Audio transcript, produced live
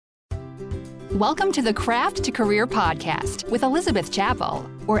Welcome to the Craft to Career podcast with Elizabeth Chappell,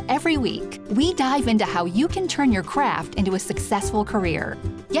 where every week we dive into how you can turn your craft into a successful career.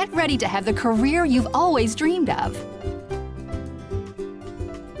 Get ready to have the career you've always dreamed of.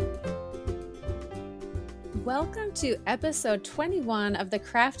 Welcome to episode 21 of the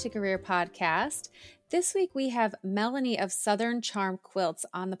Craft to Career podcast. This week we have Melanie of Southern Charm Quilts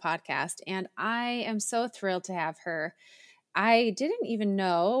on the podcast, and I am so thrilled to have her. I didn't even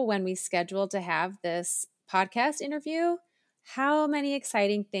know when we scheduled to have this podcast interview how many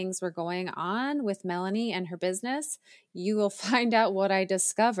exciting things were going on with Melanie and her business. You will find out what I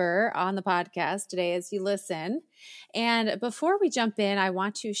discover on the podcast today as you listen. And before we jump in, I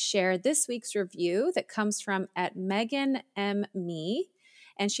want to share this week's review that comes from at Megan M. Me.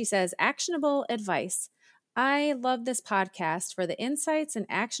 And she says, actionable advice. I love this podcast for the insights and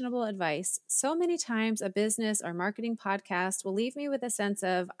actionable advice. So many times a business or marketing podcast will leave me with a sense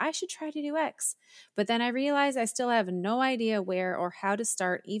of, I should try to do X. But then I realize I still have no idea where or how to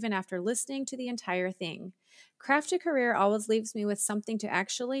start even after listening to the entire thing. Craft to Career always leaves me with something to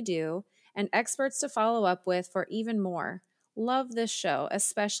actually do and experts to follow up with for even more. Love this show,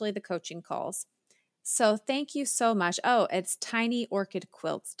 especially the coaching calls. So thank you so much. Oh, it's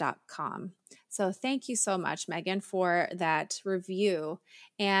tinyorchidquilts.com. So thank you so much, Megan, for that review.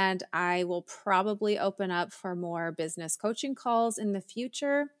 And I will probably open up for more business coaching calls in the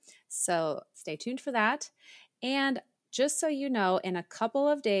future. So stay tuned for that. And just so you know, in a couple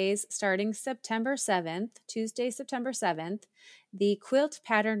of days, starting September 7th, Tuesday, September 7th, the quilt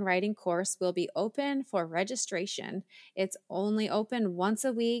pattern writing course will be open for registration. It's only open once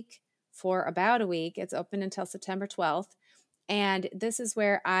a week. For about a week. It's open until September 12th. And this is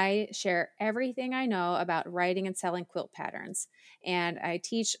where I share everything I know about writing and selling quilt patterns. And I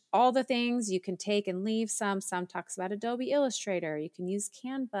teach all the things you can take and leave some. Some talks about Adobe Illustrator. You can use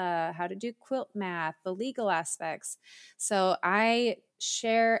Canva, how to do quilt math, the legal aspects. So I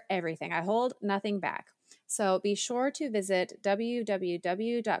share everything. I hold nothing back. So be sure to visit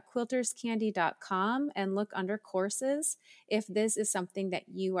www.quilterscandy.com and look under courses if this is something that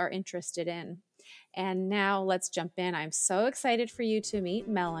you are interested in. And now let's jump in. I'm so excited for you to meet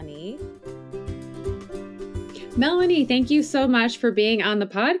Melanie. Melanie, thank you so much for being on the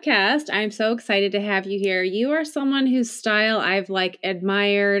podcast. I'm so excited to have you here. You are someone whose style I've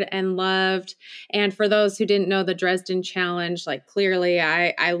admired and loved. And for those who didn't know the Dresden Challenge, clearly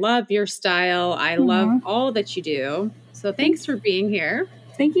I love your style. I love all that you do. So thanks for being here.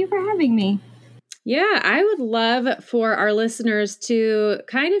 Thank you for having me. Yeah, I would love for our listeners to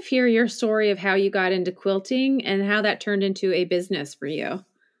kind of hear your story of how you got into quilting and how that turned into a business for you.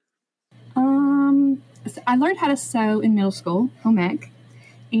 So I learned how to sew in middle school, home ec,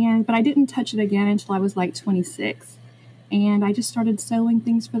 but I didn't touch it again until I was 26. And I just started sewing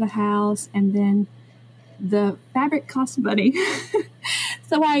things for the house, and then the fabric cost money.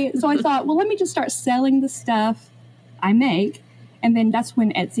 So I thought, well, let me just start selling the stuff I make. And then that's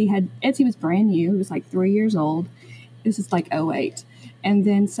when Etsy was brand new. It was 3 years old. This is 2008. And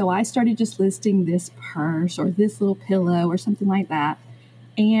then so I started just listing this purse or this little pillow or something like that.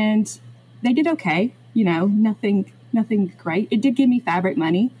 And they did okay, nothing great. It did give me fabric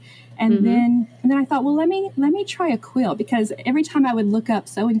money. And then I thought, well, let me try a quilt, because every time I would look up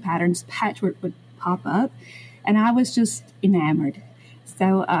sewing patterns, patchwork would pop up, and I was just enamored.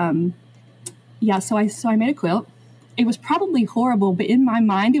 So so I made a quilt. It was probably horrible, but in my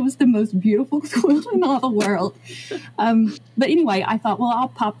mind, it was the most beautiful quilt in all the world. But anyway, I thought, well, I'll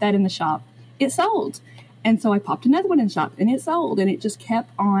pop that in the shop. It sold. And so I popped another one in the shop, and it sold, and it just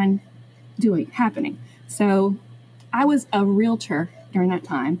kept on happening. So I was a realtor during that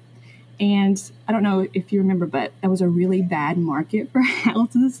time. And I don't know if you remember, but that was a really bad market for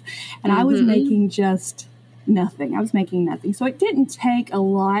houses. And I was making just nothing. I was making nothing. So it didn't take a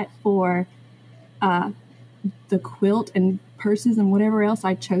lot for the quilt and purses and whatever else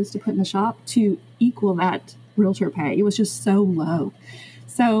I chose to put in the shop to equal that realtor pay. It was just so low.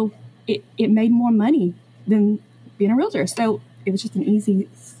 So it made more money than being a realtor. So it was just an easy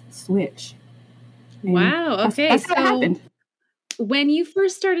switch. And wow. Okay. That's how it happened. When you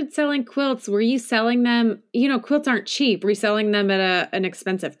first started selling quilts, were you selling them, quilts aren't cheap. Were you selling them at an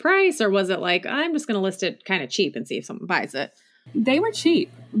expensive price, or was it I'm just going to list it kind of cheap and see if someone buys it? They were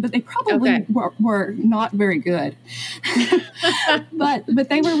cheap, but they probably were not very good. but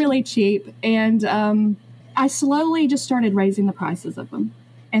they were really cheap. And I slowly just started raising the prices of them.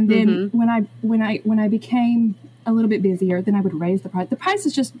 And then when I became a little bit busier, then I would raise the price. The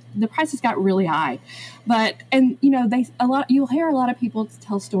prices got really high, you'll hear a lot of people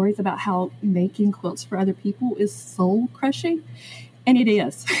tell stories about how making quilts for other people is soul crushing. And it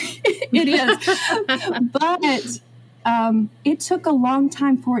is. It is. But it took a long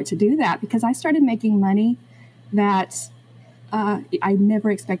time for it to do that because I started making money that I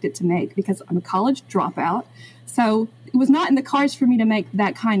never expected to make because I'm a college dropout. So it was not in the cards for me to make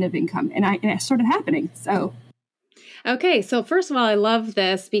that kind of income. And it started happening. So. Okay, so first of all, I love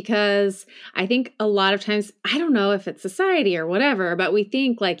this because I think a lot of times, I don't know if it's society or whatever, but we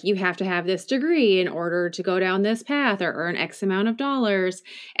think like you have to have this degree in order to go down this path or earn X amount of dollars.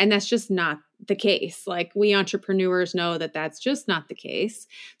 And that's just not the case. Like we entrepreneurs know that that's just not the case.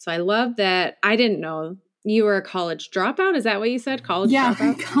 So I love that. I didn't know you were a college dropout. Is that what you said? College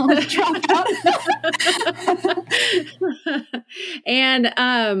dropout? College dropout. And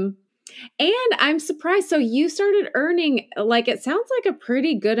I'm surprised. So you started earning, like, it sounds like a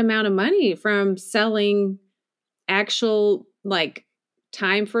pretty good amount of money from selling actual, like,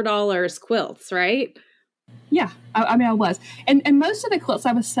 time for dollars quilts, right? Yeah. I was. And most of the quilts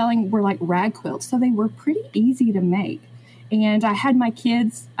I was selling were like rag quilts. So they were pretty easy to make. And I had my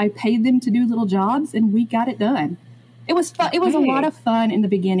kids, I paid them to do little jobs and we got it done. It was fun. It was a lot of fun in the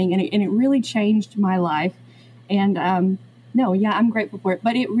beginning and it really changed my life. And, no, yeah, I'm grateful for it,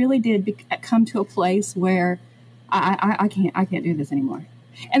 but it really did come to a place where I can't do this anymore.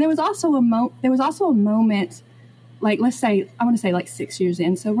 And there was also a moment, like I want to say like 6 years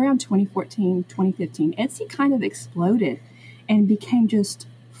in, so around 2014, 2015, Etsy kind of exploded and became just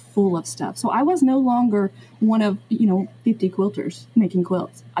full of stuff. So I was no longer one of 50 quilters making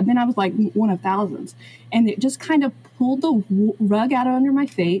quilts. Then I was like one of thousands, and it just kind of pulled the rug out under my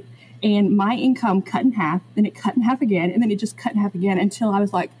feet. And my income cut in half, then it cut in half again, and then it just cut in half again until I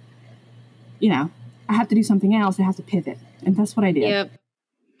was like, I have to do something else. I have to pivot. And that's what I did. Yep.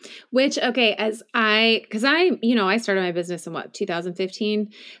 Which, okay, because I started my business in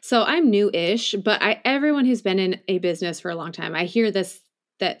 2015. So I'm new-ish, but everyone who's been in a business for a long time, I hear this,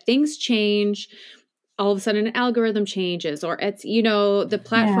 that things change. All of a sudden an algorithm changes or it's, the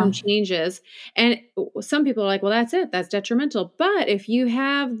platform changes. And some people are like, well, that's it. That's detrimental. But if you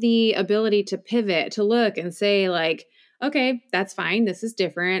have the ability to pivot, to look and say like, okay, that's fine. This is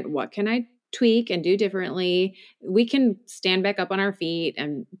different. What can I tweak and do differently? We can stand back up on our feet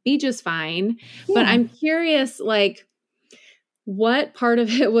and be just fine. Yeah. But I'm curious, like, what part of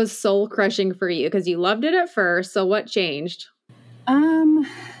it was soul crushing for you? Because you loved it at first. So what changed?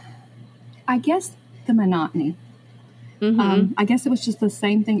 I guess the monotony. Mm-hmm. I guess it was just the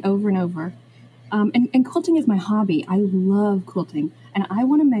same thing over and over. And quilting is my hobby. I love quilting. And I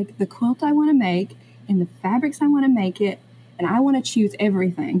want to make the quilt I want to make in the fabrics I want to make it. And I want to choose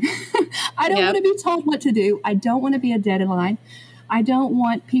everything. I don't want to be told what to do. I don't want to be a deadline. I don't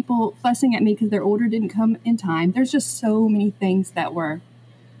want people fussing at me because their order didn't come in time. There's just so many things that were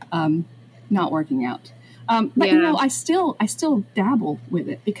not working out. But I still dabble with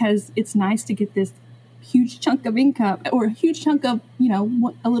it because it's nice to get this huge chunk of income or a huge chunk of,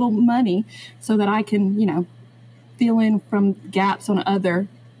 a little money so that I can, fill in from gaps on other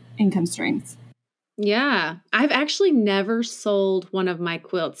income streams. Yeah. I've actually never sold one of my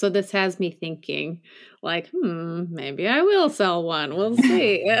quilts. So this has me thinking like, maybe I will sell one. We'll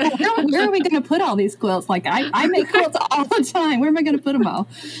see. Where are we going to put all these quilts? Like I make quilts all the time. Where am I going to put them all?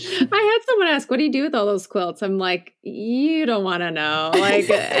 I had someone ask, what do you do with all those quilts? I'm like, you don't want to know. Like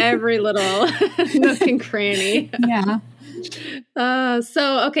every little nook and cranny. Yeah.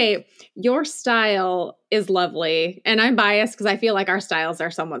 So, okay. Your style is lovely. And I'm biased because I feel like our styles are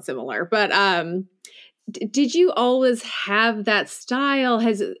somewhat similar, but, did you always have that style?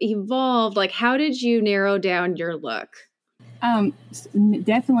 Has it evolved? Like, how did you narrow down your look?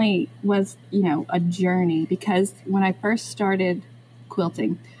 Definitely was, a journey because when I first started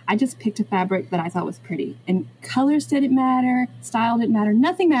quilting, I just picked a fabric that I thought was pretty and colors didn't matter. Style didn't matter.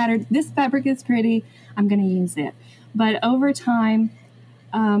 Nothing mattered. This fabric is pretty. I'm going to use it. But over time,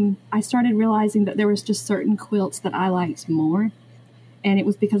 I started realizing that there was just certain quilts that I liked more. And it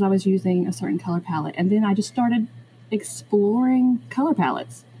was because I was using a certain color palette. And then I just started exploring color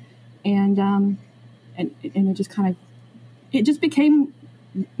palettes. And it just it just became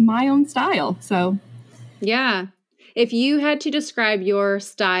my own style. So, yeah. If you had to describe your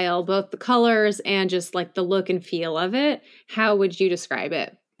style, both the colors and just like the look and feel of it, how would you describe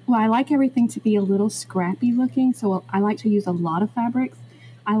it? Well, I like everything to be a little scrappy looking. So I like to use a lot of fabrics.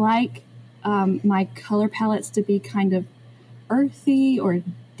 I like my color palettes to be kind of earthy or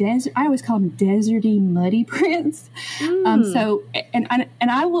desert. I always call them deserty, muddy prints. So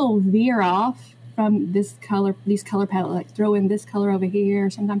I will veer off from these color palette, like throw in this color over here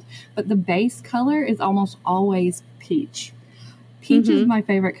sometimes. But the base color is almost always peach. Peach is my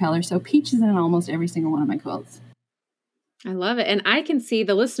favorite color, so peach is in almost every single one of my quilts. I love it. And I can see,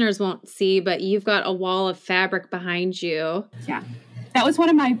 the listeners won't see, but you've got a wall of fabric behind you. Yeah. That was one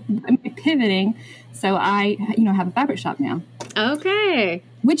of my pivoting. So I, have a fabric shop now. Okay.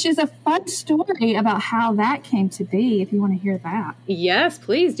 Which is a fun story about how that came to be, if you want to hear that. Yes,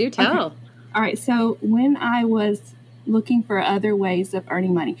 please do tell. Okay. All right. So when I was looking for other ways of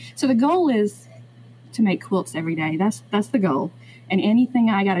earning money. So the goal is to make quilts every day. That's the goal. And anything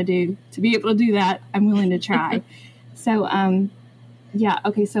I got to do to be able to do that, I'm willing to try. So,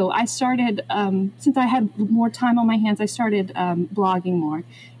 okay. So I started, since I had more time on my hands, I started blogging more.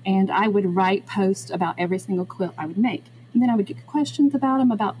 And I would write posts about every single quilt I would make. And then I would get questions about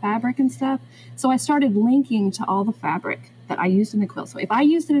them, about fabric and stuff. So I started linking to all the fabric that I used in the quilt. So if I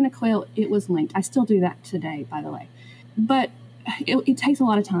used it in a quilt, it was linked. I still do that today, by the way. But it takes a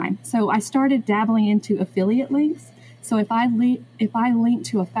lot of time. So I started dabbling into affiliate links. So if I linked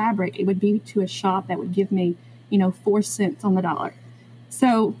to a fabric, it would be to a shop that would give me, 4 cents on the dollar.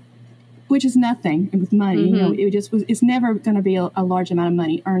 So, which is nothing with money. Mm-hmm. It's never going to be a large amount of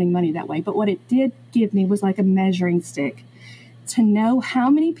money, earning money that way. But what it did give me was like a measuring stick to know how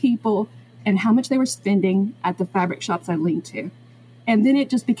many people and how much they were spending at the fabric shops I linked to. And then it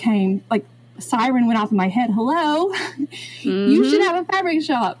just became like a siren went off in my head. Hello, you should have a fabric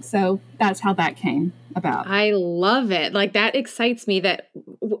shop. So that's how that came about. I love it. Like, that excites me. That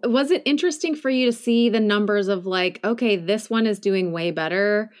was it interesting for you to see the numbers of like, okay, this one is doing way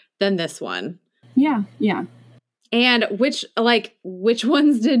better than this one. Yeah. And which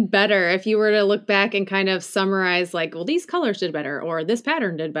ones did better if you were to look back and kind of summarize like, well, these colors did better or this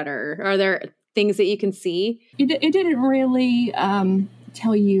pattern did better? Are there things that you can see? It didn't really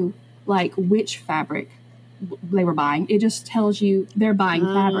tell you like which fabric they were buying. It just tells you they're buying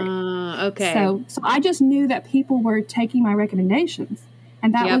fabric. Okay. So I just knew that people were taking my recommendations,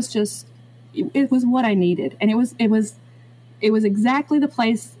 and that was just it was what I needed, and it was exactly the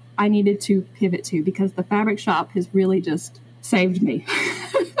place I needed to pivot to, because the fabric shop has really just saved me.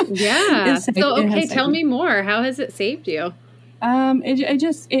 Yeah. Tell me more. How has it saved you?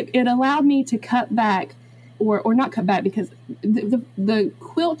 It allowed me to cut back. Or not cut back, because the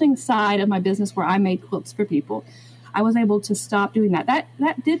quilting side of my business where I made quilts for people, I was able to stop doing that.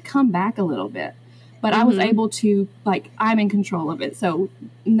 That did come back a little bit, but I was able to, like, I'm in control of it. So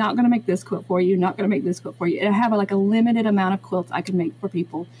not going to make this quilt for you, not going to make this quilt for you. I have a limited amount of quilts I can make for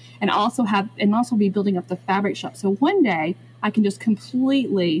people, and also be building up the fabric shop. So one day I can just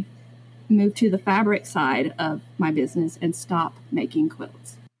completely move to the fabric side of my business and stop making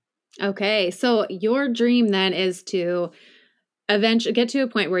quilts. Okay. So your dream then is to eventually get to a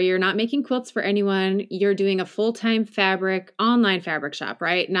point where you're not making quilts for anyone. You're doing a full-time online fabric shop,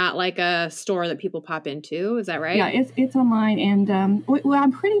 right? Not like a store that people pop into. Is that right? Yeah, it's online. And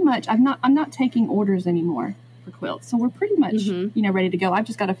I'm not taking orders anymore for quilts. So we're pretty much, ready to go. I've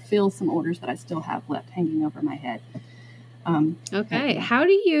just got to fill some orders that I still have left hanging over my head. Okay. How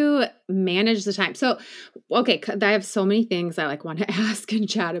do you manage the time? So, okay, I have so many things I want to ask and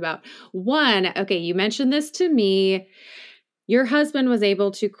chat about. One, okay, you mentioned this to me. Your husband was able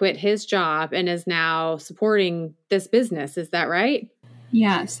to quit his job and is now supporting this business. Is that right?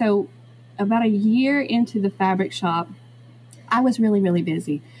 Yeah. So about a year into the fabric shop, I was really, really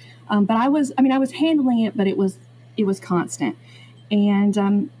busy. But I was handling it, but it was constant.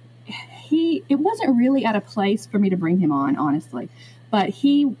 And, it wasn't really at a place for me to bring him on, honestly, but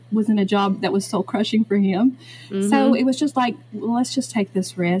he was in a job that was soul crushing for him. Mm-hmm. So it was just like, well, let's just take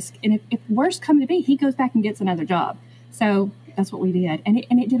this risk. And if worst come to be, he goes back and gets another job. So that's what we did. And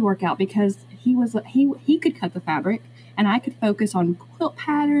it did work out, because he could cut the fabric and I could focus on quilt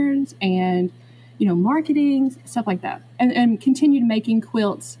patterns and, marketing, stuff like that, and continued making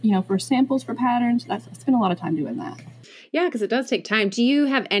quilts, for samples for patterns. I spent a lot of time doing that. Yeah, because it does take time. Do you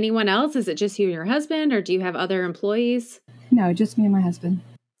have anyone else? Is it just you and your husband, or do you have other employees? No, just me and my husband.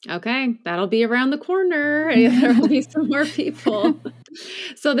 Okay, that'll be around the corner. There will be some more people.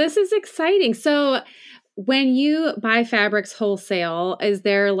 So this is exciting. So when you buy fabrics wholesale, is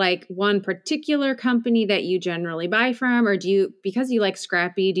there one particular company that you generally buy from, or because you like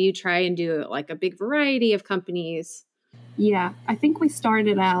scrappy, do you try and do a big variety of companies? Yeah, I think we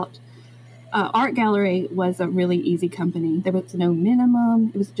started out. Art Gallery was a really easy company. There was no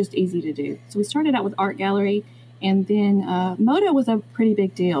minimum. It was just easy to do. So we started out with Art Gallery, and then Moda was a pretty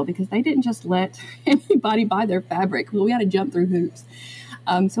big deal, because they didn't just let anybody buy their fabric. Well, we had to jump through hoops.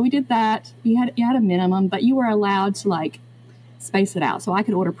 So we did that. You had a minimum, but you were allowed to space it out. So I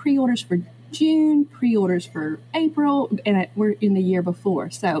could order pre-orders for June, pre-orders for April, and we're in the year before.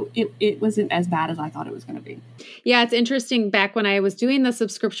 So it wasn't as bad as I thought it was going to be. Yeah, it's interesting. Back when I was doing the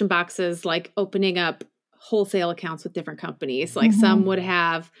subscription boxes, opening up wholesale accounts with different companies. Like some would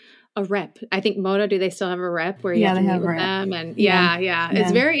have a rep. I think Moda, do they still have a rep where you have to meet with them? And yeah.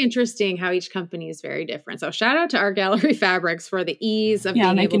 It's very interesting how each company is very different. So shout out to Art Gallery Fabrics for the ease of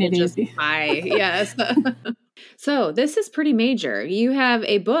being able to just buy. Yes. So this is pretty major. You have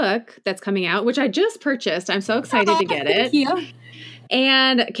a book that's coming out, which I just purchased. I'm so excited to get it. Yeah.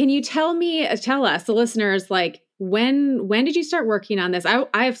 And can you tell us, the listeners, like, when did you start working on this?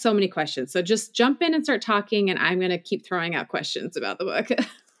 I have so many questions. So just jump in and start talking, and I'm going to keep throwing out questions about the book.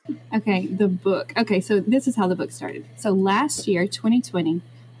 Okay, the book. Okay, so this is how the book started. So last year, 2020,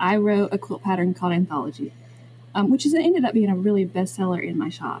 I wrote a quilt pattern called Anthology, which ended up being a really bestseller in my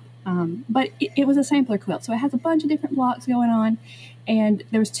shop. But it was a sampler quilt, so it has a bunch of different blocks going on. And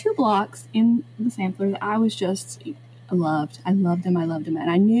there was 2 blocks in the sampler that I was just loved. I loved them.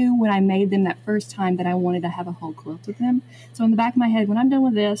 And I knew when I made them that first time that I wanted to have a whole quilt of them. So in the back of my head, when I'm done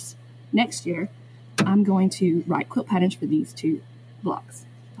with this next year, I'm going to write quilt patterns for these 2 blocks.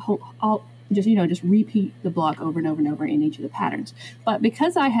 I'll just repeat the block over and over and over in each of the patterns. But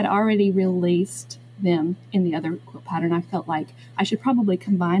because I had already released them in the other quilt pattern, I felt like I should probably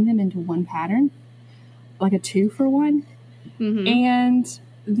combine them into one pattern, like a 2-for-1. And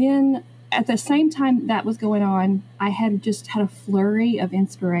then at the same time that was going on, I had just had a flurry of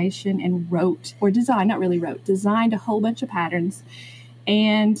inspiration and designed a whole bunch of patterns.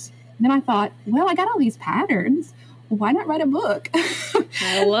 And then I thought, well, I got all these patterns. Why not write a book?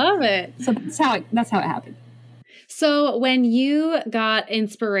 I love it. So that's how it happened. So when you got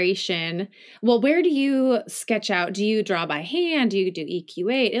inspiration, well, where do you sketch out? Do you draw by hand? Do you do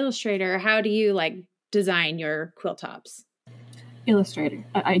EQ8, Illustrator? How do you design your quilt tops? Illustrator.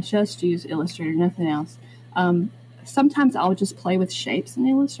 I just use Illustrator, nothing else. Sometimes I'll just play with shapes in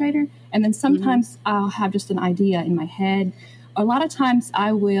Illustrator, and then sometimes I'll have just an idea in my head. A lot of times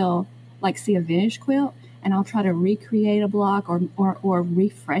I will see a vintage quilt, and I'll try to recreate a block or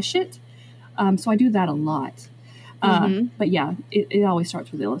refresh it. So I do that a lot. But yeah, it always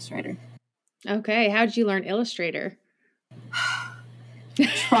starts with Illustrator. Okay. How did you learn Illustrator?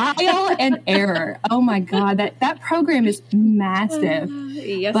 Trial and error. Oh my God, that program is massive.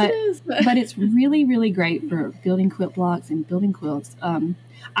 Yes, it is. But it's really, really great for building quilt blocks and building quilts.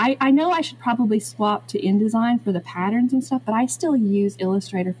 I know I should probably swap to InDesign for the patterns and stuff, but I still use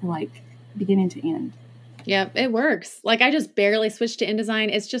Illustrator for beginning to end. Yeah, it works. I just barely switched to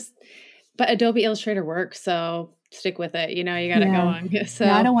InDesign. But Adobe Illustrator works, so stick with it. You got to go on. So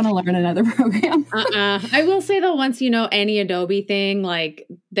I don't want to learn another program. I will say though, once you know any Adobe thing,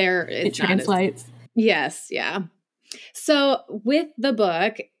 it translates. Yes. Yeah. So with the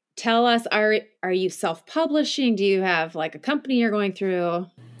book, tell us, are you self-publishing? Do you have a company you're going through?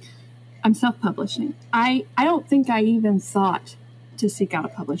 I'm self-publishing. I don't think I even thought to seek out a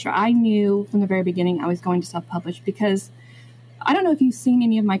publisher. I knew from the very beginning I was going to self-publish because I don't know if you've seen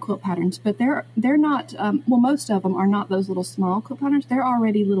any of my quilt patterns, but they're not, most of them are not those little small quilt patterns. They're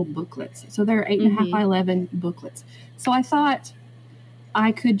already little booklets. So they're 8.5 by 11 booklets. So I thought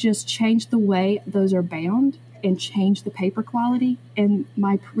I could just change the way those are bound and change the paper quality. And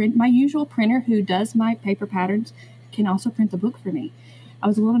my usual printer who does my paper patterns can also print the book for me. I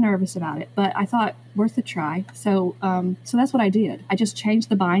was a little nervous about it, but I thought worth a try. So that's what I did. I just changed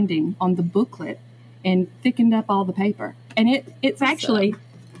the binding on the booklet and thickened up all the paper. And it's actually,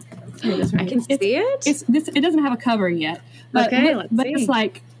 I can see it. It doesn't have a cover yet, but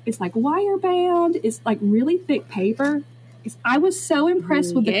it's wire bound. It's really thick paper. I was so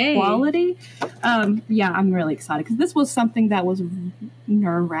impressed with the quality. I'm really excited because this was something that was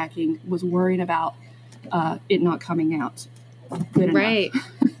nerve-wracking. Was worried about it not coming out good enough. Right.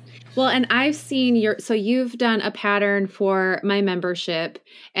 Well, and I've seen you've done a pattern for my membership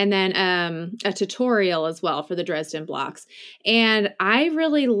and then a tutorial as well for the Dresden blocks. And I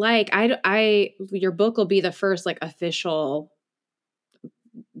really your book will be the first official,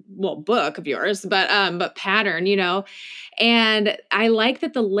 book of yours, but pattern, and I like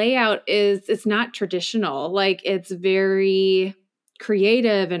that the layout it's not traditional. It's very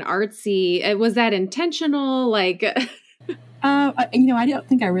creative and artsy. Was that intentional? I don't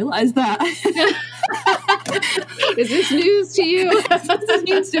think I realized that. Is this news to you? This is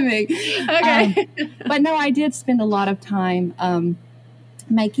news to me. Okay. But no, I did spend a lot of time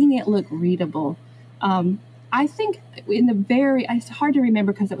making it look readable. I think it's hard to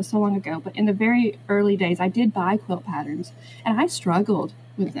remember because it was so long ago, but in the very early days, I did buy quilt patterns and I struggled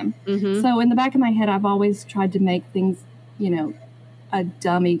with them. Mm-hmm. So in the back of my head, I've always tried to make things, a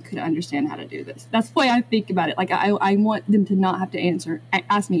dummy could understand how to do this. That's the way I think about it. I want them to not have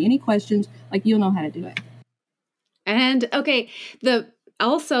ask me any questions. You'll know how to do it. And okay,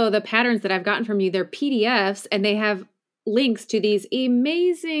 also the patterns that I've gotten from you, they're PDFs and they have links to these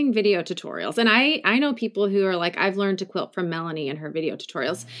amazing video tutorials. And I know people who are like, I've learned to quilt from Melanie and her video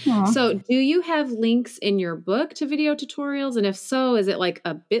tutorials. Aw. So do you have links in your book to video tutorials? And if so, is it like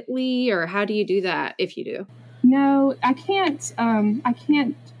a bit.ly or how do you do that if you do? No, I can't. I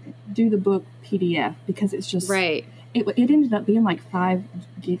can't do the book PDF because it's just right. It ended up being like 5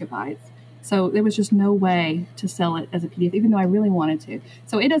 gigabytes. So there was just no way to sell it as a PDF, even though I really wanted to.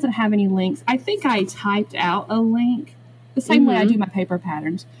 So it doesn't have any links. I think I typed out a link the same way I do my paper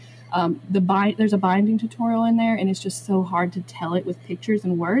patterns. There's a binding tutorial in there, and it's just so hard to tell it with pictures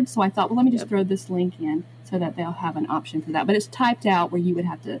and words. So I thought, well, let me just throw this link in so that they'll have an option for that. But it's typed out where you would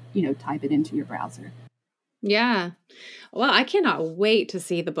have to, type it into your browser. Yeah. Well, I cannot wait to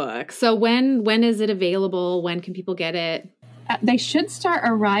see the book. So when is it available? When can people get it? They should start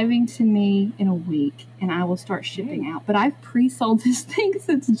arriving to me in a week, and I will start shipping out. But I've pre-sold this thing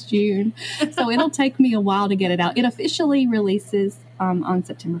since June, so it'll take me a while to get it out. It officially releases on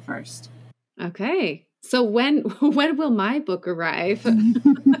September 1st. Okay. So when will my book arrive?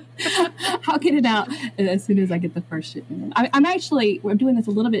 I'll get it out as soon as I get the first shipment. I'm doing this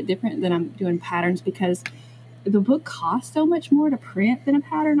a little bit different than I'm doing patterns because the book costs so much more to print than a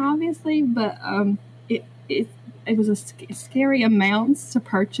pattern, obviously, but it was a scary amounts to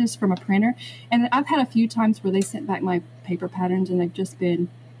purchase from a printer. And I've had a few times where they sent back my paper patterns and they've just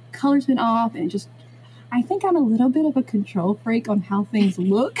color's been off, and I think I'm a little bit of a control freak on how things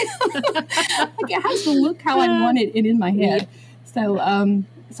look. Like it has to look how I want it in my head. So I'm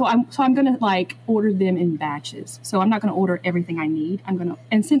going to order them in batches. So I'm not going to order everything I need.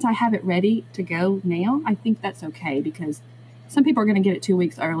 And since I have it ready to go now, I think that's okay because some people are going to get it 2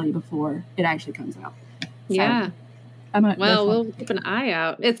 weeks early before it actually comes out. So yeah. We'll keep an eye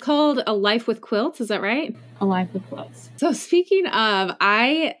out. It's called A Life with Quilts. Is that right? A Life with Quilts. So speaking of,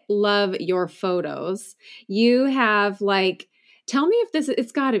 I love your photos. You have tell me if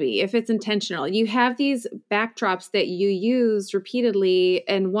it's got to be, if it's intentional. You have these backdrops that you use repeatedly.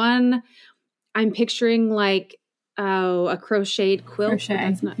 And one, I'm picturing a crocheted quilt.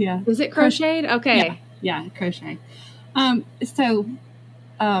 Crochet. Yeah. Is it crocheted? Okay. Yeah, crochet.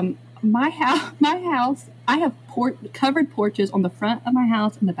 My house, I have covered porches on the front of my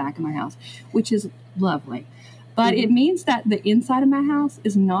house and the back of my house, which is lovely. But it means that the inside of my house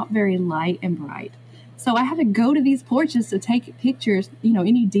is not very light and bright. So I have to go to these porches to take pictures,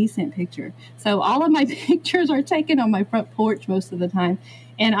 any decent picture. So all of my pictures are taken on my front porch most of the time.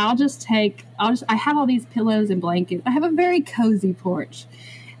 And I have all these pillows and blankets. I have a very cozy porch.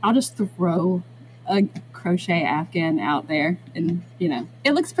 I'll just throw a crochet afghan out there and,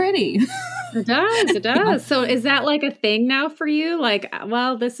 it looks pretty. It does. Yeah. So is that a thing now for you?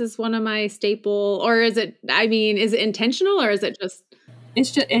 This is one of my staple, or is it intentional or is it just?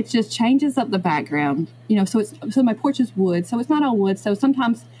 It just changes up the background, so my porch is wood, so it's not all wood. So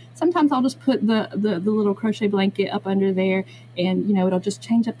sometimes I'll just put the little crochet blanket up under there and, it'll just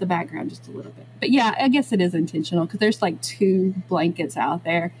change up the background just a little bit. But yeah, I guess it is intentional because there's 2 blankets out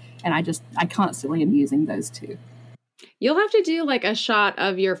there and I constantly am using those 2. You'll have to do a shot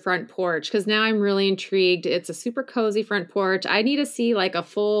of your front porch because now I'm really intrigued. It's a super cozy front porch. I need to see a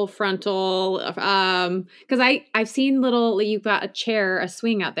full frontal because I've seen you've got a chair, a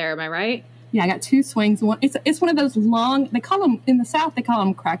swing out there. Am I right? Yeah, I got 2 swings. It's one of those long, they call them, in the South, they call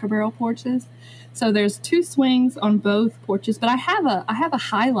them Cracker Barrel porches. So there's 2 swings on both porches, but I have a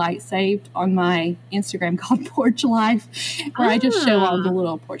highlight saved on my Instagram called Porch Life where I just show all the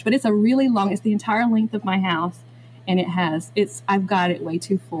little porch. But it's a really long, it's the entire length of my house. And I've got it way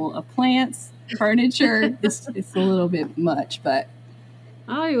too full of plants, furniture. It's a little bit much, but.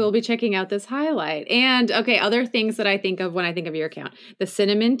 I will be checking out this highlight. And okay, other things that I think of when I think of your account, the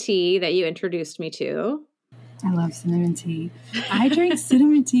cinnamon tea that you introduced me to. I love cinnamon tea. I drink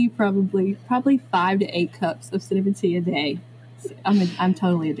cinnamon tea probably 5 to 8 cups of cinnamon tea a day. I'm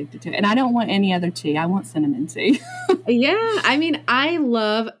totally addicted to it. And I don't want any other tea. I want cinnamon tea. Yeah. I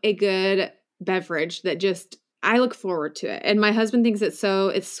love a good beverage that I look forward to it. And my husband thinks it's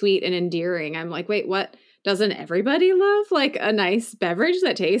sweet and endearing. I'm like, wait, what? Doesn't everybody love a nice beverage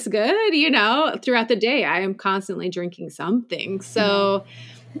that tastes good? Throughout the day, I am constantly drinking something. So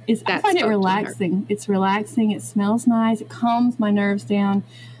I find it relaxing. It's relaxing. It smells nice. It calms my nerves down.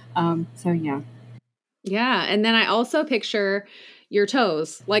 So yeah. Yeah. And then I also picture your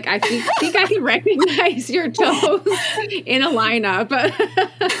toes. I think I can recognize your toes in a lineup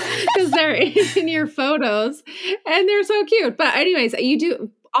because they're in your photos and they're so cute. But anyways, you do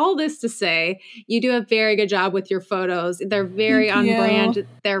all this to say, you do a very good job with your photos. They're very on brand.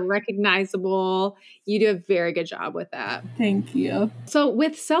 They're recognizable. You do a very good job with that. Thank you. So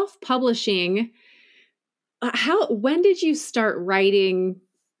with self-publishing, when did you start writing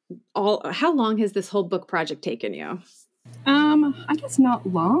how long has this whole book project taken you? I guess not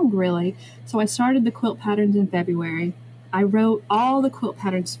long, really. So I started the quilt patterns in February. I wrote all the quilt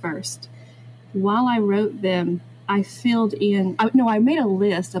patterns first. While I wrote them, I filled in, I made a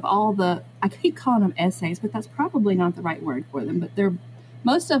list of all I keep calling them essays, but that's probably not the right word for them, but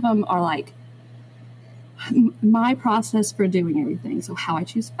most of them are like my process for doing everything. So how I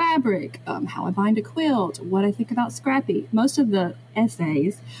choose fabric, how I bind a quilt, what I think about scrappy. Most of the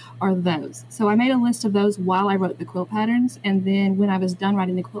essays are those. So I made a list of those while I wrote the quilt patterns. And then when I was done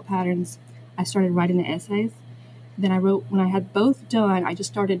writing the quilt patterns, I started writing the essays. Then when I had both done, I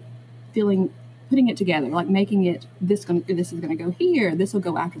just started putting it together, like making it, this is going to go here, this will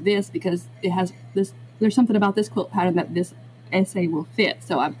go after this, because it has this, there's something about this quilt pattern that this essay will fit.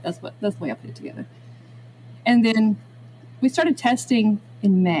 So that's the way I put it together. And then we started testing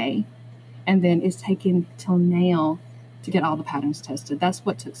in May, and then it's taken till now to get all the patterns tested. That's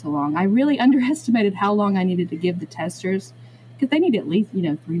what took so long. I really underestimated how long I needed to give the testers, because they need at least,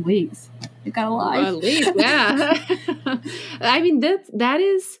 3 weeks. They've got a life. At least, yeah. I mean, that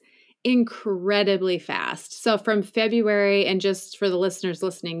is incredibly fast. So from February, and just for the listeners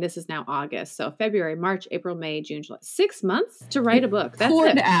listening, this is now August. So February, March, April, May, June, July, 6 months to write a book. That's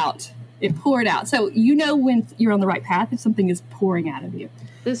poured out. It poured out. So when you're on the right path, if something is pouring out of you.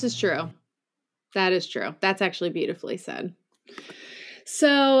 This is true. That is true. That's actually beautifully said.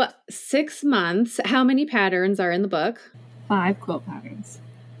 So 6 months, how many patterns are in the book? 5 quilt patterns.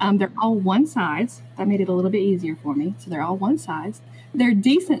 They're all one size. That made it a little bit easier for me. So they're all one size. They're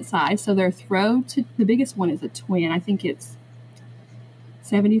decent size. So the biggest one is a twin. I think it's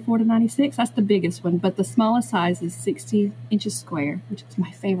 74 to 96. That's the biggest one. But the smallest size is 60 inches square, which is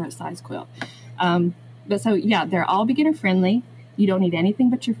my favorite size quilt. They're all beginner friendly. You don't need anything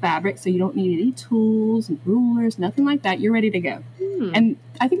but your fabric. So you don't need any tools and rulers, nothing like that. You're ready to go. And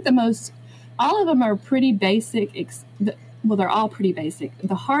I think all of them are pretty basic. They're all pretty basic.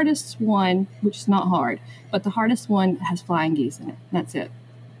 The hardest one, which is not hard, but the hardest one has flying geese in it. That's it.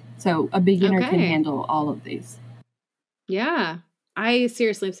 So a beginner can handle all of these. Yeah. I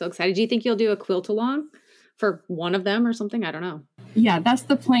seriously am so excited. Do you think you'll do a quilt along for one of them or something? I don't know. Yeah, that's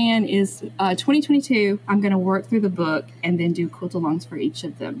the plan is 2022, I'm going to work through the book and then do quilt alongs for each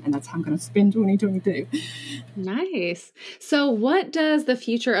of them. And that's how I'm going to spend 2022. Nice. So what does the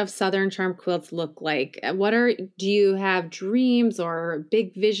future of Southern Charm Quilts look like? Do you have dreams or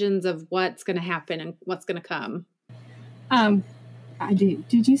big visions of what's going to happen and what's going to come? I do.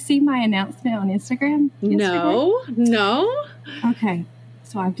 Did you see my announcement on Instagram? No. Okay.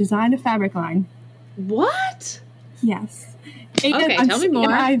 So I've designed a fabric line. What? Yes. Okay, tell me more.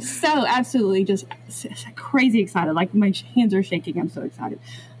 I'm so absolutely just crazy excited. Like my hands are shaking. I'm so excited.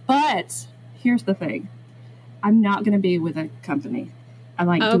 But here's the thing. I'm not going to be with a company. I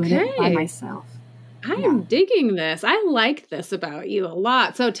like doing it by myself. I am digging this. I like this about you a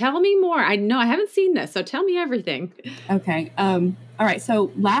lot. So tell me more. I know I haven't seen this, so tell me everything. Okay. All right.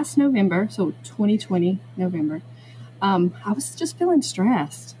 So last November, so 2020 November, I was just feeling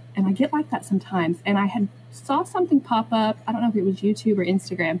stressed, and I get like that sometimes. And I saw something pop up. I don't know if it was YouTube or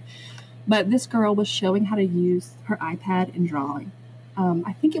Instagram, but this girl was showing how to use her iPad in drawing.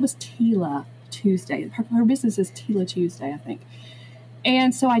 I think it was Tila Tuesday. Her business is Tila Tuesday, I think.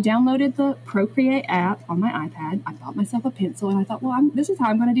 And so I downloaded the Procreate app on my iPad. I bought myself a pencil, and I thought, well, this is how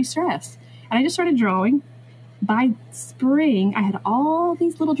I'm going to de-stress. And I just started drawing. By spring, I had all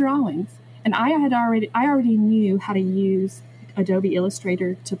these little drawings, and I already knew how to use Adobe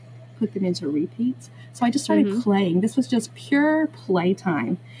Illustrator to put them into repeats. So I just started playing. This was just pure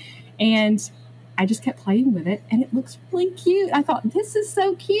playtime. And I just kept playing with it, and it looks really cute. I thought, this is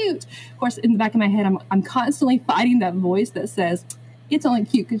so cute. Of course, in the back of my head, I'm constantly fighting that voice that says, it's only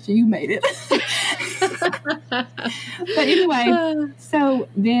cute because you made it. But anyway, so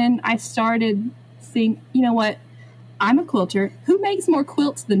then I started seeing, you know what? I'm a quilter. Who makes more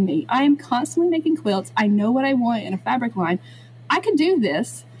quilts than me? I am constantly making quilts. I know what I want in a fabric line. I can do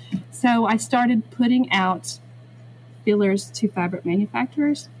this. So I started putting out fillers to fabric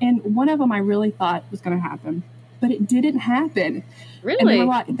manufacturers. And one of them I really thought was going to happen, but it didn't happen. Really?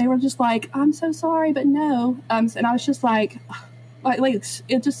 And they were just like, I'm so sorry, but no. And I was just like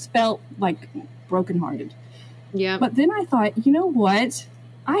it just felt like brokenhearted. Yeah. But then I thought, you know what?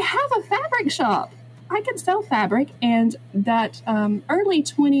 I have a fabric shop. I can sell fabric. And that early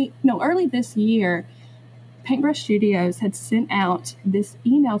this year, Paintbrush Studios had sent out this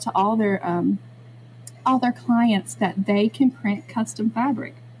email to all their clients that they can print custom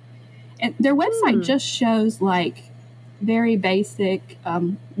fabric. And their website just shows like very basic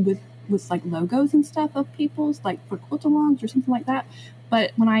with like logos and stuff of people's, like for quilt-alongs or something like that.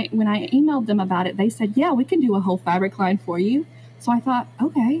 But when I emailed them about it, they said, yeah, we can do a whole fabric line for you. So I thought,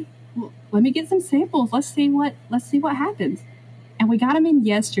 okay, well, let me get some samples. Let's see what happens. And we got them in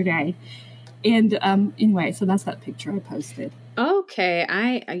yesterday. And anyway, so that's that picture I posted.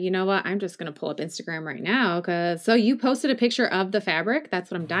 Okay. You know what? I'm just going to pull up Instagram right now. So you posted a picture of the fabric. That's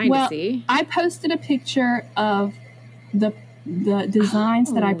what I'm dying to see. I posted a picture of the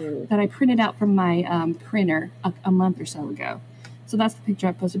designs that I printed out from my printer a month or so ago. So that's the picture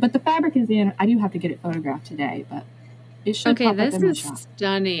I posted. But the fabric is in. I do have to get it photographed today, but it should pop up in my shop. Okay, this is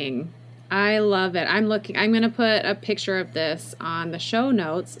stunning. I love it. I'm going to put a picture of this on the show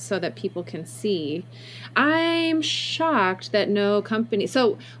notes so that people can see. I'm shocked that no company.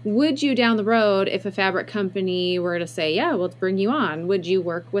 So would you down the road, if a fabric company were to say, yeah, let's bring you on, would you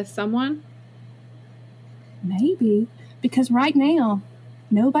work with someone? Maybe, because right now,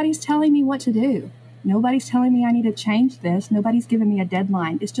 nobody's telling me what to do. Nobody's telling me I need to change this. Nobody's giving me a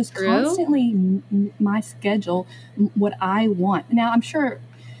deadline. It's just constantly my schedule, what I want. Now, I'm sure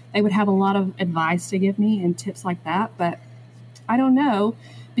they would have a lot of advice to give me and tips like that, but I don't know,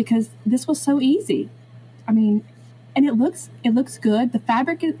 because this was so easy. I mean, and it looks good. The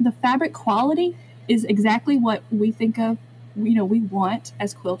fabric quality is exactly what we think of, we want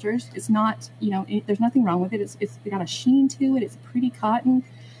as quilters. It's not, there's nothing wrong with it. It's got a sheen to it. It's pretty cotton.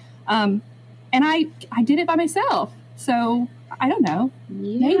 And I did it by myself. So I don't know.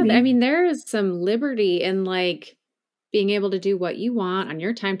 Yeah, maybe. I mean, there is some liberty in like being able to do what you want on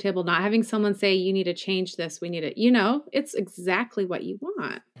your timetable, not having someone say, you need to change this. We need it. It's exactly what you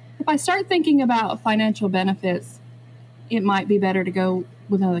want. If I start thinking about financial benefits, it might be better to go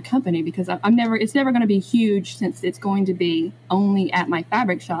with another company, because it's never going to be huge, since it's going to be only at my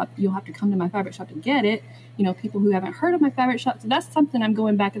fabric shop. You'll have to come to my fabric shop to get it. People who haven't heard of my fabric shop. So that's something I'm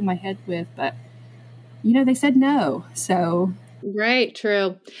going back in my head with, but they said no. So. Right.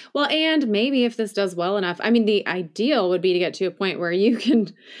 True. Well, and maybe if this does well enough, I mean, the ideal would be to get to a point where you can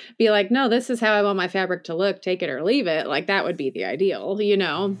be like, no, this is how I want my fabric to look, take it or leave it. Like that would be the ideal,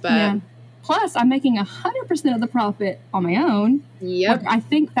 but. Yeah. Plus, I'm making 100% of the profit on my own. Yep. I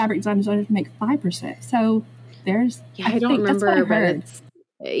think fabric design designers make 5%. So there's. Yeah, I don't remember, but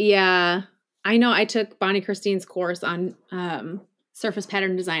yeah, I know. I took Bonnie Christine's course on surface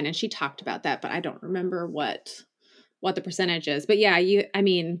pattern design, and she talked about that, but I don't remember what the percentage is. But yeah,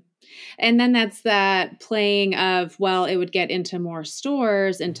 and then that's that playing of, well, it would get into more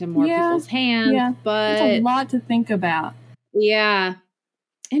stores, into more people's hands. Yeah, but it's a lot to think about. Yeah.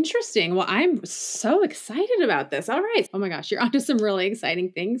 Interesting. Well, I'm so excited about this. All right. Oh my gosh, you're onto some really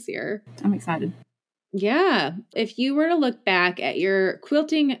exciting things here. I'm excited. Yeah. If you were to look back at your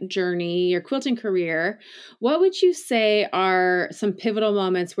quilting journey, your quilting career, what would you say are some pivotal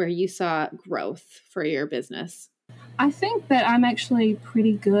moments where you saw growth for your business? I think that I'm actually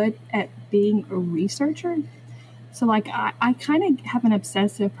pretty good at being a researcher. So like I kind of have an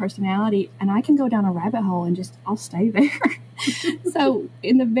obsessive personality, and I can go down a rabbit hole and I'll stay there. So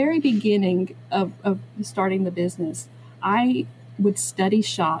in the very beginning of starting the business, I would study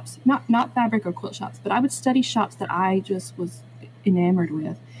shops, not fabric or quilt shops, but I would study shops that I just was enamored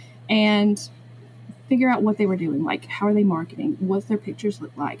with, and figure out what they were doing, like how are they marketing, what's their pictures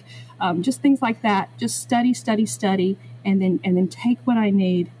look like, just things like that. Just study, and then take what I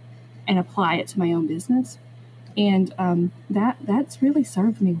need and apply it to my own business. And that's really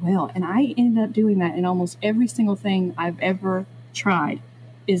served me well. And I ended up doing that in almost every single thing I've ever tried,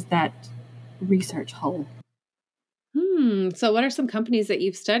 is that research hole. So what are some companies that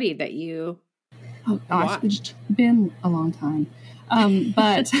you've studied that you watched? It's been a long time.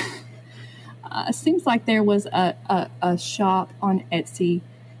 But it seems like there was a shop on Etsy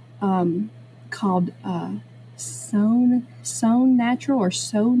called Sewn Natural or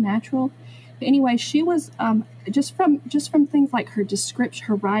So Natural. But anyway, she was just from things like her description,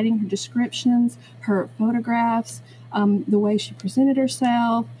 her writing, her descriptions, her photographs, the way she presented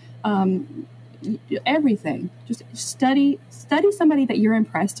herself, everything. Just study somebody that you're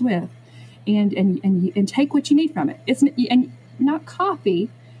impressed with, and take what you need from it. And not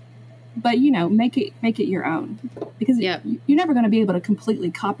copy, but make it your own, because you're never going to be able to completely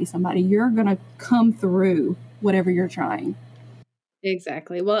copy somebody. You're going to come through whatever you're trying.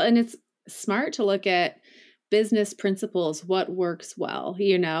 Exactly. Well, and it's smart to look at business principles, what works well,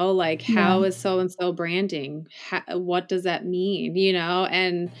 like how is so-and-so branding? What does that mean?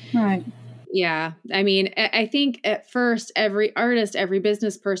 And right. Yeah. I mean, I think at first, every artist, every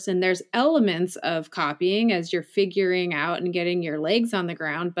business person, there's elements of copying as you're figuring out and getting your legs on the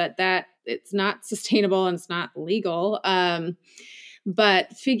ground, but that it's not sustainable and it's not legal.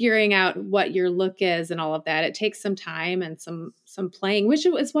 But figuring out what your look is and all of that, it takes some time and some playing, which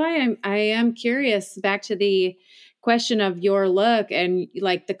is why I am curious back to the question of your look and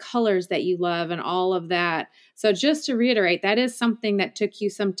like the colors that you love and all of that. So just to reiterate, that is something that took you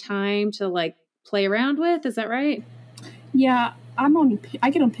some time to like play around with. Is that right? Yeah, I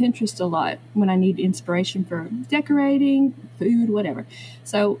get on Pinterest a lot when I need inspiration for decorating, food, whatever.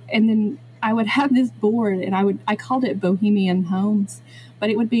 So, and then I would have this board and I called it Bohemian Homes,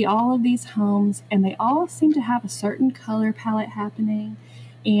 but it would be all of these homes and they all seemed to have a certain color palette happening.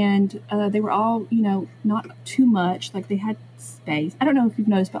 And they were all, not too much. Like they had space. I don't know if you've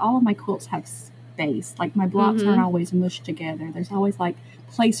noticed, but all of my quilts have space. Like my blocks aren't always mushed together. There's always like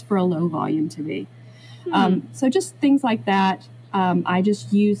place for a low volume to be. So just things like that. I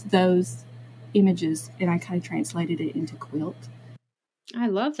just used those images and I kind of translated it into quilt. I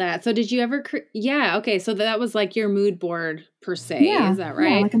love that. So did you ever, yeah. Okay. So that was like your mood board per se. Yeah, is that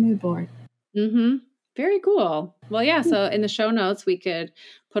right? Yeah, like a mood board. Mm-hmm. Very cool. Well, yeah. So in the show notes, we could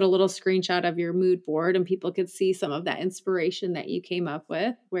put a little screenshot of your mood board and people could see some of that inspiration that you came up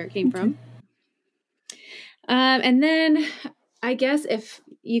with, where it came from. And then I guess if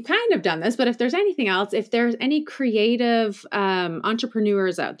you kind of done this, but if there's anything else, if there's any creative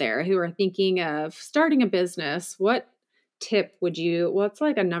entrepreneurs out there who are thinking of starting a business, what's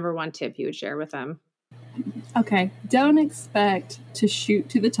like a number one tip you would share with them? Okay. Don't expect to shoot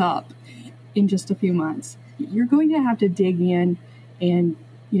to the top in just a few months. You're going to have to dig in and,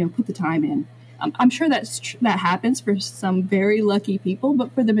 put the time in. I'm sure that happens for some very lucky people,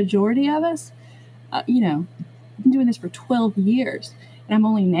 but for the majority of us, I've been doing this for 12 years and I'm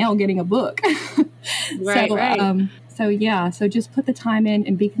only now getting a book. Right. So just put the time in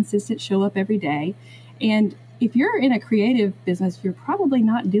and be consistent, show up every day. And if you're in a creative business, you're probably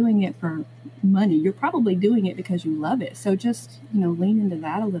not doing it for money. You're probably doing it because you love it. So just, lean into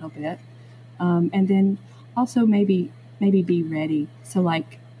that a little bit. And then also maybe be ready. So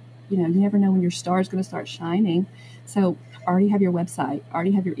like, you never know when your star is going to start shining. So already have your website,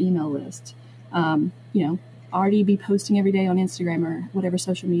 already have your email list, already be posting every day on Instagram or whatever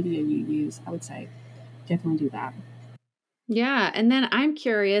social media you use. I would say definitely do that. Yeah. And then I'm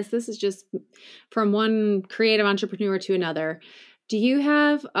curious, this is just from one creative entrepreneur to another. Do you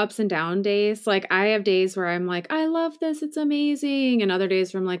have ups and down days? Like I have days where I'm like, I love this. It's amazing. And other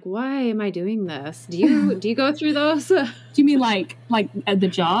days where I'm like, why am I doing this? Do you go through those? Do you mean like the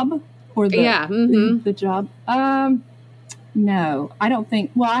job or the job? No, I don't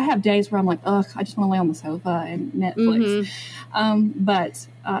think, well, I have days where I'm like, ugh, I just want to lay on the sofa and Netflix. But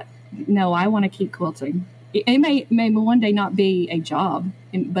no, I want to keep quilting. It may one day not be a job,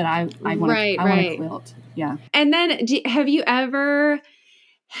 but I want to quilt. Yeah. And then have you ever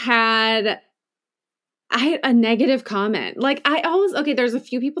had a negative comment? Like there's a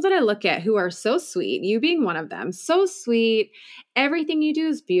few people that I look at who are so sweet, you being one of them, so sweet. Everything you do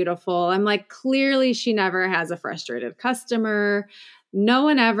is beautiful. I'm like, clearly she never has a frustrated customer. No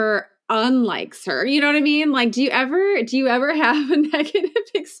one ever unlikes her. You know what I mean? Like, do you ever have a negative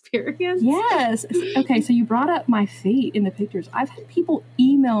experience? Yes. Okay. So you brought up my feet in the pictures. I've had people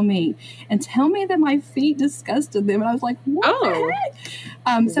email me and tell me that my feet disgusted them. And I was like, what the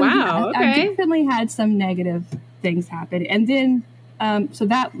heck? Wow. Okay. I've definitely had some negative things happen. And then, so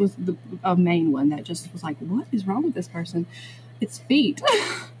that was a main one that just was like, what is wrong with this person? It's feet.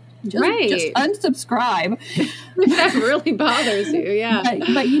 Just unsubscribe. That really bothers you, yeah.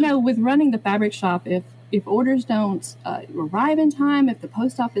 But with running the fabric shop, if orders don't arrive in time, if the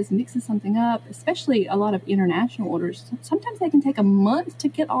post office mixes something up, especially a lot of international orders, sometimes they can take a month to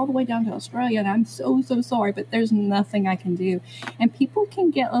get all the way down to Australia, and I'm so sorry, but there's nothing I can do. And people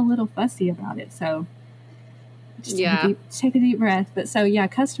can get a little fussy about it, so just take a deep breath. But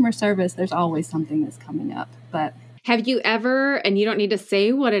customer service, there's always something that's coming up, but... Have you ever, and you don't need to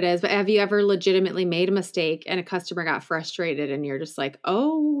say what it is, but have you ever legitimately made a mistake and a customer got frustrated and you're just like,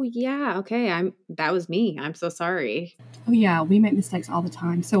 oh yeah, okay, that was me. I'm so sorry. Oh yeah, we make mistakes all the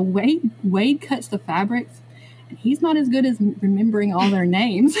time. So Wade cuts the fabrics and he's not as good as remembering all their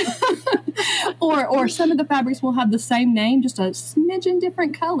names. or some of the fabrics will have the same name, just a smidgen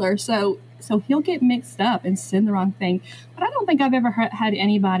different color. So he'll get mixed up and send the wrong thing. But I don't think I've ever had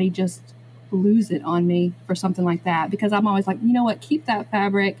anybody just lose it on me for something like that, because I'm always like, you know what, keep that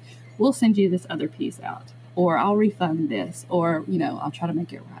fabric, we'll send you this other piece out, or I'll refund this, or I'll try to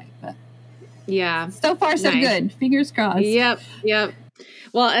make it right. But yeah, so far so good, fingers crossed. Yep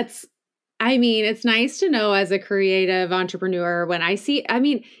Well, I mean, it's nice to know as a creative entrepreneur when I see, I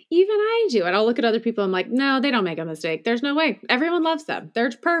mean, even I do it. I'll look at other people. I'm like, no, they don't make a mistake. There's no way. Everyone loves them. They're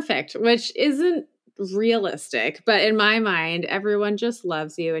perfect, which isn't realistic. But in my mind, everyone just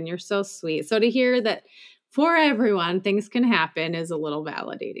loves you and you're so sweet. So to hear that for everyone, things can happen is a little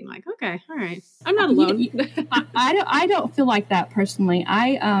validating. Like, okay, all right. I'm not alone. I don't feel like that personally.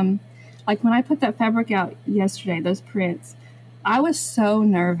 Like when I put that fabric out yesterday, those prints, I was so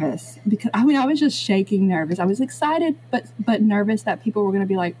nervous because I was just shaking nervous. I was excited, but nervous that people were going to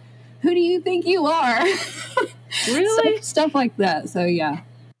be like, who do you think you are? Really? Stuff like that. So yeah.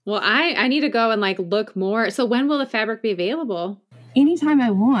 Well, I need to go and like look more. So when will the fabric be available? Anytime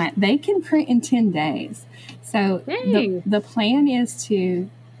I want. They can print in 10 days. So the plan is to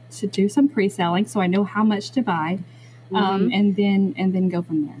do some pre-selling so I know how much to buy, and then go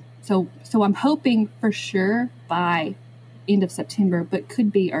from there. So I'm hoping for sure by end of September, but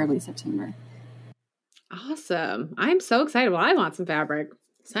could be early September. Awesome. I'm so excited. Well, I want some fabric.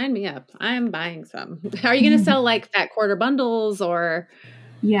 Sign me up. I'm buying some. Are you going to sell like fat quarter bundles or?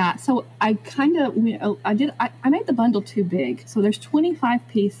 Yeah. So I kind of, I made the bundle too big. So there's 25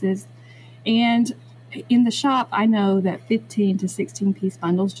 pieces, and in the shop, I know that 15 to 16 piece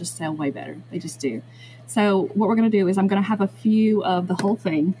bundles just sell way better. They just do. So what we're going to do is I'm going to have a few of the whole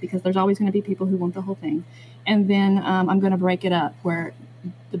thing because there's always going to be people who want the whole thing. And then I'm going to break it up where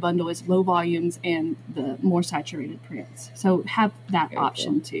the bundle is low volumes and the more saturated prints. So have that Very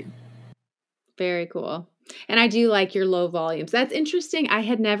option cool. too. Very cool. And I do like your low volumes. That's interesting. I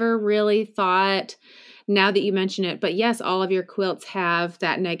had never really thought, now that you mention it, but yes, all of your quilts have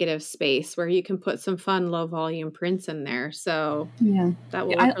that negative space where you can put some fun low volume prints in there. So yeah, that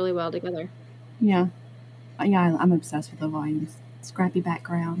will work really well together. Yeah. Yeah, I'm obsessed with low volumes. Scrappy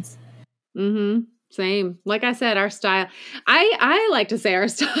backgrounds. Mm-hmm. Same. Like I said, our style, I like to say our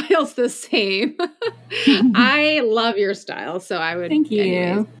style's the same. I love your style. So I would. Thank you.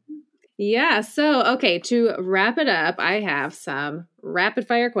 Anyways. Yeah. So, okay. To wrap it up, I have some rapid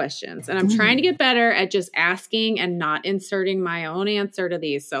fire questions and I'm trying to get better at just asking and not inserting my own answer to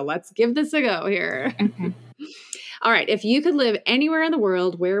these. So let's give this a go here. Okay. All right. If you could live anywhere in the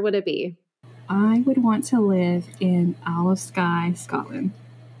world, where would it be? I would want to live in Isle of Skye, Scotland.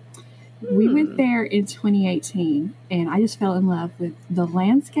 We went there in 2018, and I just fell in love with the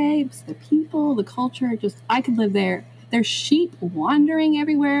landscapes, the people, the culture. Just I could live there. There's sheep wandering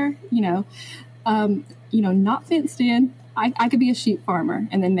everywhere, not fenced in. I could be a sheep farmer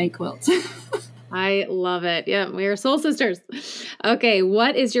and then make quilts. I love it. Yeah, we are soul sisters. Okay,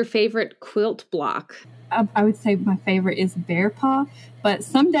 what is your favorite quilt block? I would say my favorite is Bear Paw, but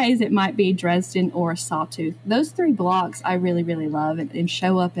some days it might be Dresden or Sawtooth. Those 3 blocks I really, really love and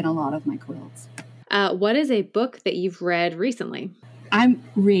show up in a lot of my quilts. What is a book that you've read recently? I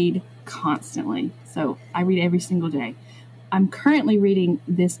read constantly, so I read every single day. I'm currently reading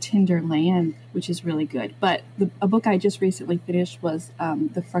This Tender Land, which is really good, but a book I just recently finished was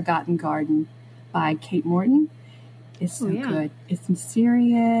The Forgotten Garden by Kate Morton. It's so good. It's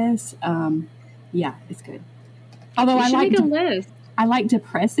mysterious. Yeah, it's good. Although I like a list. I like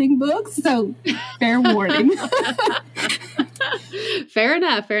depressing books, so fair warning. Fair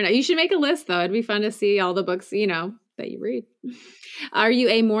enough. You should make a list, though. It'd be fun to see all the books, that you read. Are you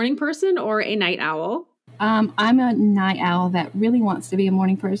a morning person or a night owl? I'm a night owl that really wants to be a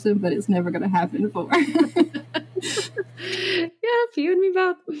morning person, but it's never going to happen for. Yeah, you and me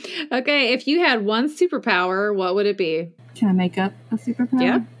both. Okay, if you had one superpower, what would it be? Can I make up a superpower?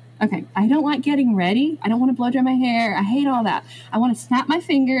 Yeah. Okay, I don't like getting ready. I don't want to blow dry my hair. I hate all that. I want to snap my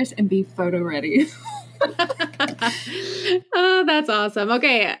fingers and be photo ready. Oh, that's awesome.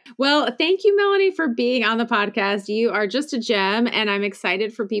 Okay. Well, thank you, Melanie, for being on the podcast. You are just a gem, and I'm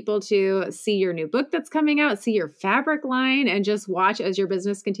excited for people to see your new book that's coming out, see your fabric line, and just watch as your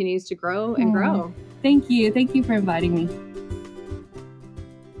business continues to grow and grow. Thank you. Thank you for inviting me.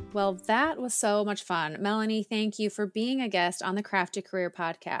 Well, that was so much fun. Melanie, thank you for being a guest on the Craft to Career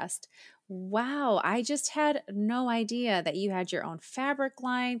podcast. Wow, I just had no idea that you had your own fabric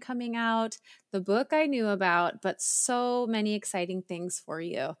line coming out, the book I knew about, but so many exciting things for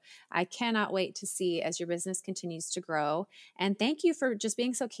you. I cannot wait to see as your business continues to grow. And thank you for just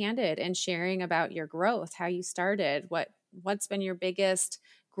being so candid and sharing about your growth, how you started, what's been your biggest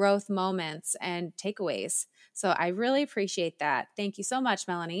growth moments and takeaways. So I really appreciate that. Thank you so much,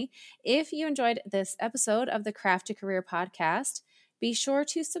 Melanie. If you enjoyed this episode of the Craft to Career podcast, be sure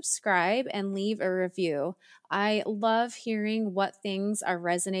to subscribe and leave a review. I love hearing what things are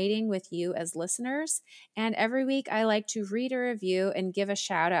resonating with you as listeners. And every week I like to read a review and give a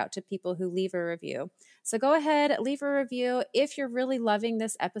shout out to people who leave a review. So go ahead, leave a review. If you're really loving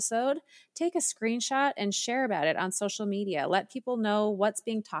this episode, take a screenshot and share about it on social media. Let people know what's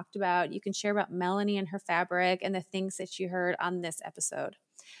being talked about. You can share about Melanie and her fabric and the things that you heard on this episode.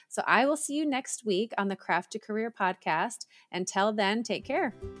 So I will see you next week on the Craft to Career podcast. Until then, take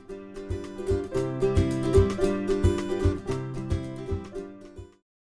care.